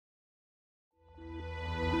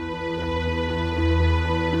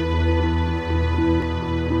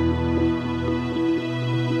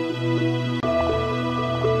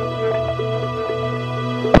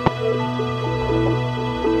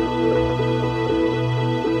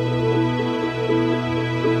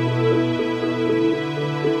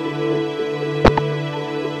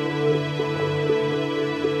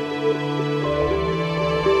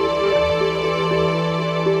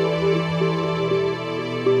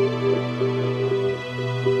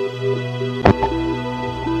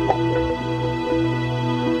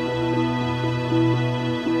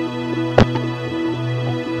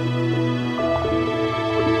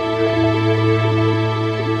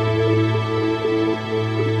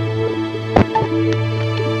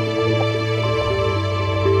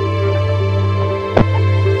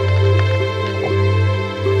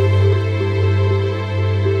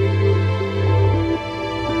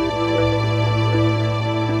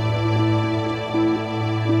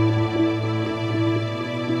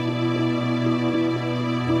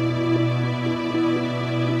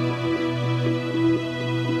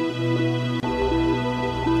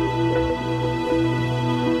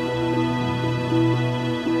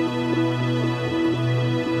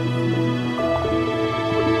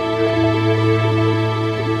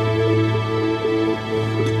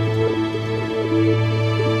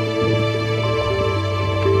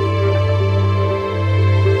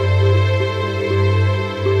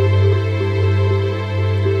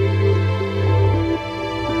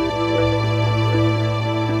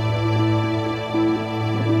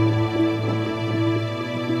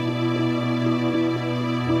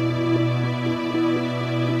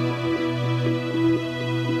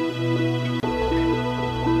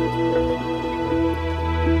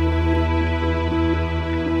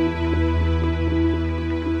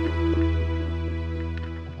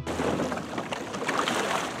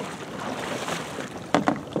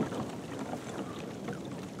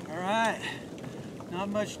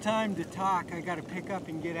much time to talk. I got to pick up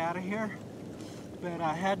and get out of here. But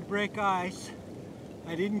I had to break ice.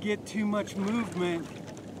 I didn't get too much movement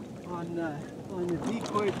on the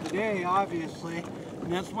decoy today, obviously.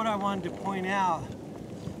 And that's what I wanted to point out,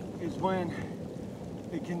 is when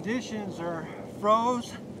the conditions are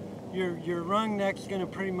froze, your WrungNeck's going to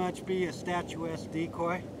pretty much be a statuesque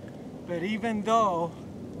decoy. But even though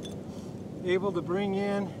able to bring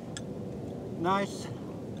in nice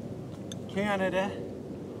Canada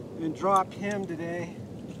and drop him today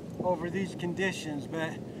over these conditions.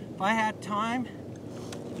 But if I had time,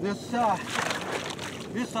 this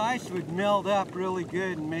ice would melt up really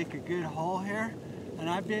good and make a good hole here, and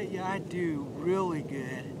I bet you I'd do really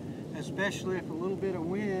good, especially if a little bit of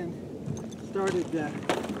wind started to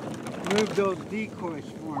move those decoys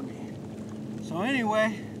for me. So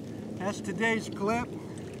anyway, that's today's clip.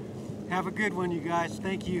 Have a good one, you guys.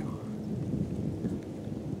 Thank you.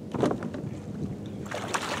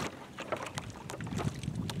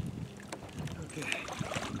 Okay.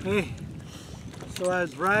 Hey, so I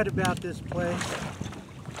was right about this place.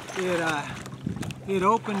 It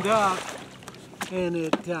opened up and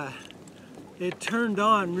it turned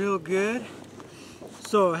on real good.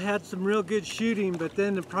 So I had some real good shooting, but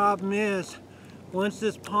then the problem is, once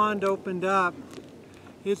this pond opened up,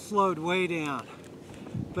 it slowed way down.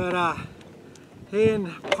 But hey,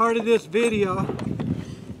 in part of this video,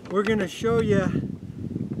 we're going to show you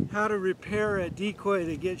how to repair a decoy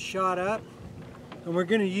that gets shot up. And we're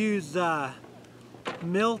going to use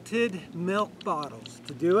melted milk bottles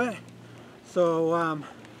to do it. So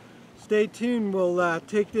stay tuned. We'll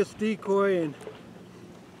take this decoy and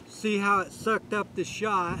see how it sucked up the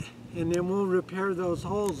shot, and then we'll repair those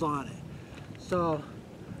holes on it. So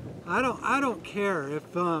I don't care if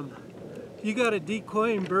you got a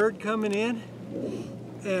decoying bird coming in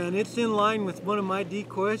and it's in line with one of my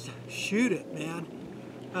decoys, shoot it, man.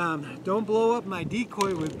 Don't blow up my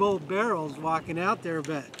decoy with both barrels walking out there,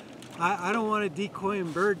 but I don't want a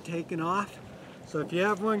decoying bird taking off. So if you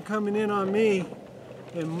have one coming in on me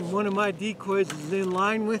and one of my decoys is in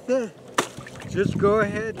line with it, just go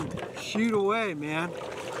ahead and shoot away, man.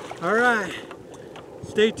 All right,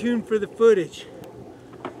 stay tuned for the footage.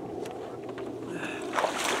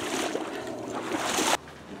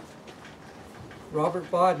 Robert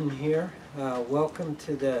Bodden here. Welcome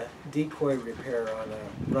to the decoy repair on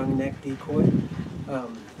a WrungNeck decoy.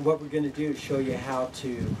 What we're going to do is show you how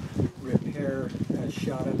to repair a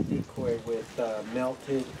shot up decoy with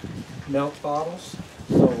melted milk bottles.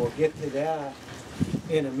 So we'll get to that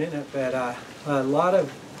in a minute, but a lot of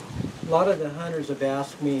the hunters have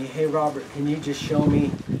asked me, hey Robert, can you just show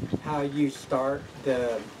me how you start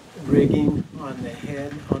the rigging on the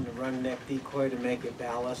head on the WrungNeck decoy to make it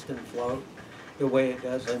ballast and float the way it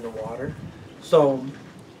does in the water? So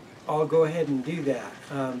I'll go ahead and do that.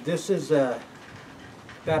 This is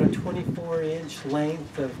about a 24-inch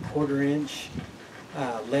length of 1/4 inch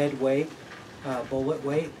lead weight, bullet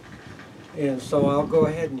weight. And so I'll go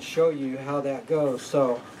ahead and show you how that goes.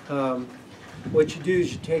 So what you do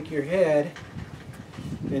is you take your head,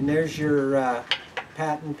 and there's your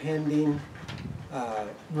patent pending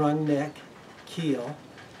WrungNeck keel.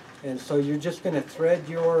 And so you're just going to thread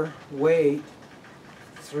your weight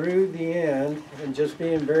through the end, and just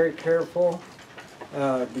being very careful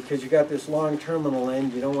because you got this long terminal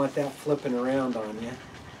end. You don't want that flipping around on you.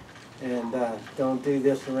 And don't do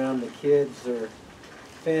this around the kids or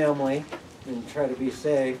family, and try to be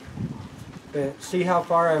safe. But see how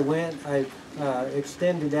far I went? I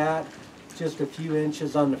extended that just a few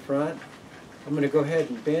inches on the front. I'm going to go ahead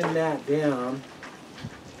and bend that down,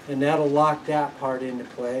 and that'll lock that part into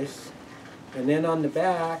place. And then on the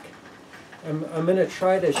back, I'm going to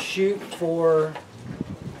try to shoot for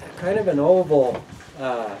kind of an oval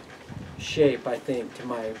shape, I think, to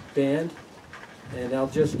my bend. And I'll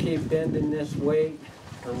just keep bending this weight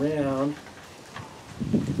around.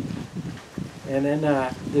 And then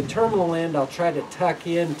the terminal end I'll try to tuck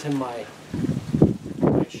into my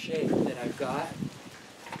shape that I've got.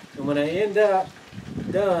 And when I end up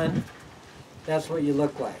done, that's what you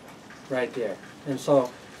look like right there. And so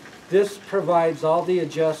this provides all the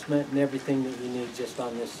adjustment and everything that you need just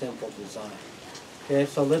on this simple design. Okay,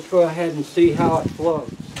 so let's go ahead and see how it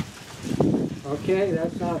floats. Okay,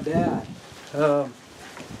 that's not bad.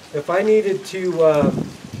 If I needed to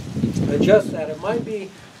adjust that, it might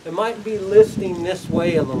be listing this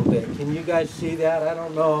way a little bit. Can you guys see that? I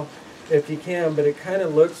don't know if you can, but it kind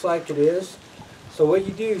of looks like it is. So what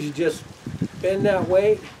you do is you just bend that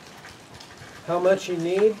weight how much you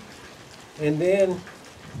need, and then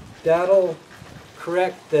that'll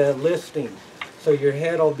correct the listing. So your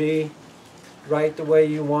head will be right the way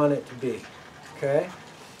you want it to be. Okay?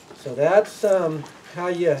 So that's how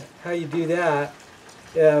you do that.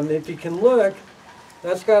 If you can look,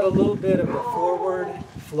 that's got a little bit of a forward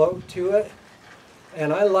float to it,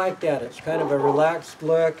 and I like that. It's kind of a relaxed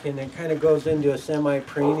look, and it kind of goes into a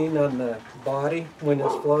semi-preening on the body when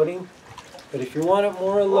it's floating. But if you want it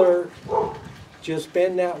more alert, just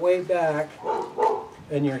bend that way back,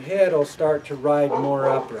 and your head will start to ride more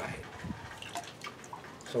upright.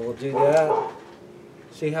 So we'll do that.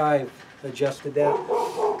 See how I've adjusted that?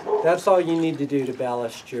 That's all you need to do to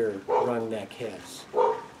ballast your WrungNeck heads.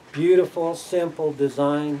 Beautiful, simple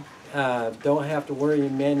design. Don't have to worry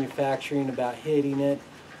in manufacturing about hitting it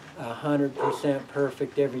 100%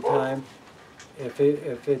 perfect every time. If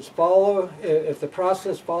the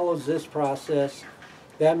process follows this process,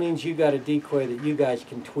 that means you got a decoy that you guys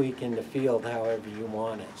can tweak in the field however you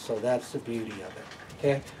want it. So that's the beauty of it.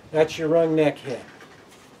 Okay, that's your WrungNeck head.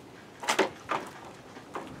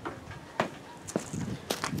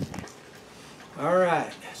 All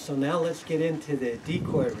right, so now let's get into the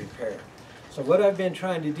decoy repair. So what I've been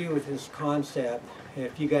trying to do with this concept,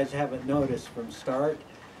 if you guys haven't noticed from start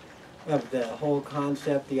of the whole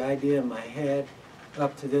concept, the idea in my head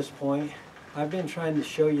up to this point, I've been trying to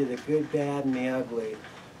show you the good, bad, and the ugly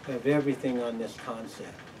of everything on this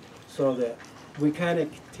concept, so that we kind of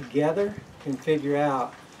together can figure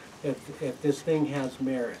out if this thing has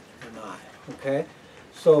merit or not. Okay,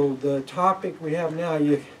 so the topic we have now,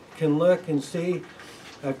 you can look and see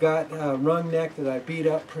I've got WrungNeck that I beat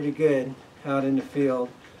up pretty good out in the field.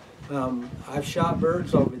 I've shot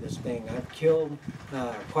birds over this thing. I've killed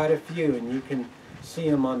quite a few, and you can see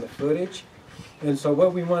them on the footage. And so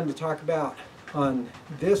what we wanted to talk about on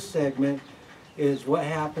this segment is what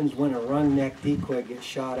happens when a WrungNeck decoy gets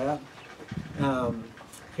shot up.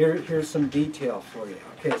 Here's some detail for you.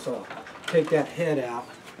 Okay, so I'll take that head out,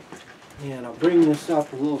 and I'll bring this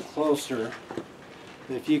up a little closer.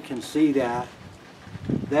 If you can see that,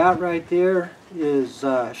 that right there is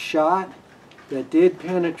a shot that did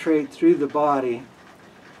penetrate through the body.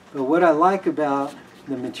 But what I like about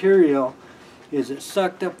the material is it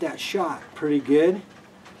sucked up that shot pretty good,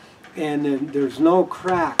 and there's no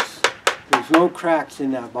cracks. There's no cracks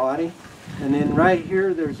in that body. And then right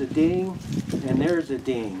here there's a ding, and there's a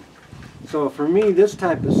ding. So for me, this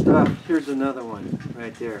type of stuff, here's another one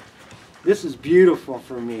right there. This is beautiful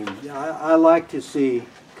for me. I like to see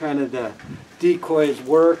kind of the decoys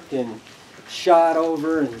worked and shot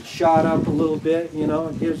over and shot up a little bit, you know,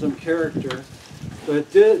 it gives them character.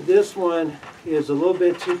 But this one is a little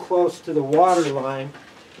bit too close to the water line,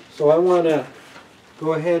 so I want to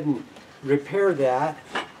go ahead and repair that.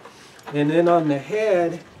 And then on the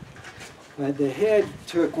head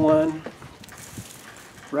took one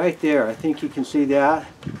right there. I think you can see that.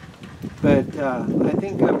 But I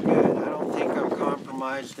think I'm good. I don't think I'm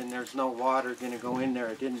compromised, and there's no water going to go in there.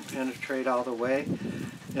 It didn't penetrate all the way.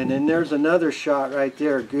 And then there's another shot right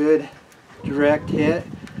there. Good direct hit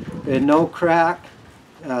and no crack.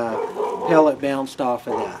 Pellet bounced off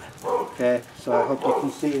of that. Okay, so I hope you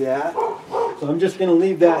can see that. So I'm just going to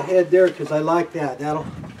leave that head there because I like that.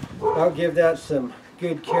 I'll give that some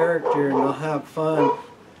good character, and I'll have fun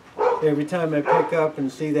every time I pick up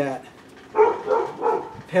and see that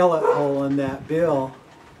pellet hole in that bill.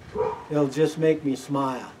 It'll just make me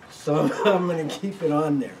smile. So I'm going to keep it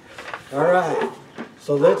on there. All right,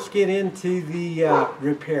 so let's get into the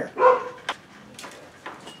repair.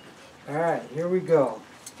 All right, here we go.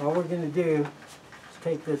 All we're going to do is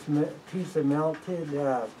take this piece of melted,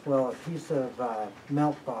 a piece of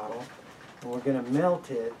melt bottle, and we're going to melt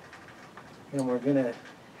it, and we're going to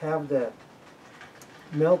have the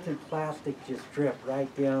melted plastic just drip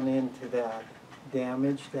right down into that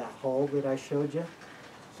damage, that hole that I showed you.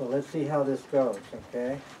 So let's see how this goes,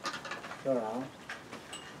 okay? So I'll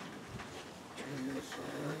turn this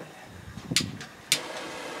on.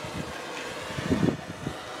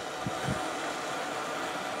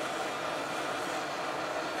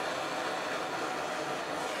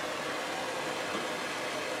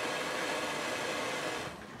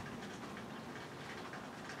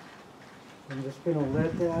 I'm just going to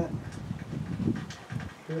let that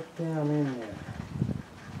drip down in there.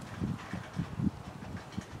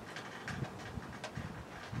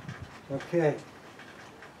 Okay,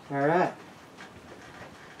 all right.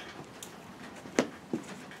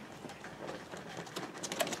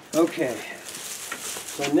 Okay,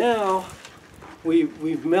 so now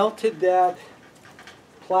we've melted that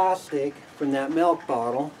plastic from that milk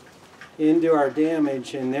bottle into our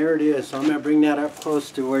damage, and there it is. So I'm going to bring that up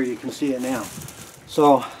close to where you can see it now.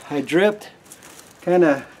 So I dripped kind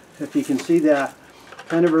of, if you can see that,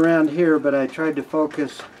 kind of around here, but I tried to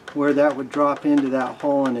focus where that would drop into that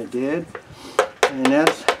hole, and it did. And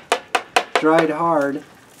that's dried hard.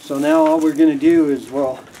 So now all we're going to do is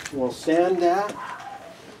we'll sand that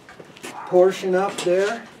portion up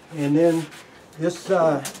there, and then this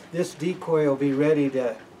decoy will be ready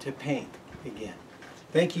to paint again.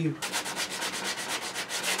 Thank you.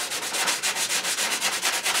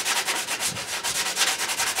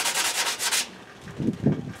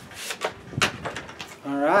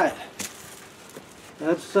 All right,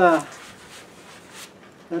 that's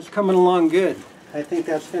coming along good. I think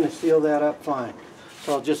that's going to seal that up fine.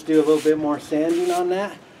 So I'll just do a little bit more sanding on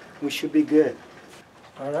that. We should be good.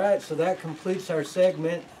 All right, so that completes our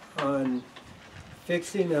segment on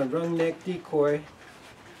fixing a WrungNeck decoy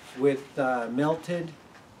with melted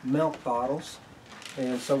milk bottles.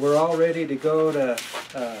 And so we're all ready to go to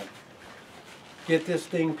get this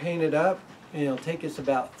thing painted up. And it'll take us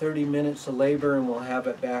about 30 minutes of labor, and we'll have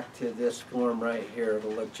it back to this form right here.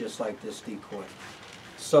 It'll look just like this decoy.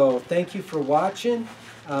 So thank you for watching.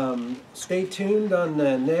 Stay tuned. On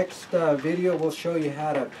the next video we'll show you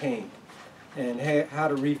how to paint and how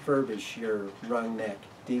to refurbish your WrungNeck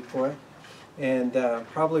decoy, and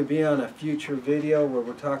probably be on a future video where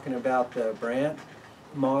we're talking about the Brandt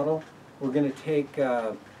model. We're going to take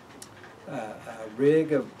a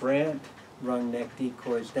rig of Brandt WrungNeck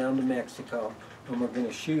decoys down to Mexico, and we're going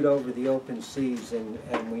to shoot over the open seas,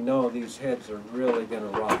 and we know these heads are really going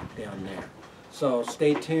to rock down there. So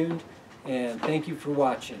stay tuned, and thank you for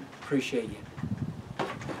watching. Appreciate you.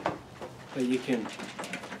 But you can,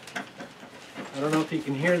 I don't know if you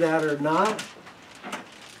can hear that or not.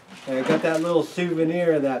 I got that little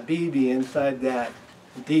souvenir of that BB inside that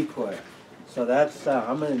decoy. So that's,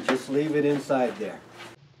 I'm going to just leave it inside there.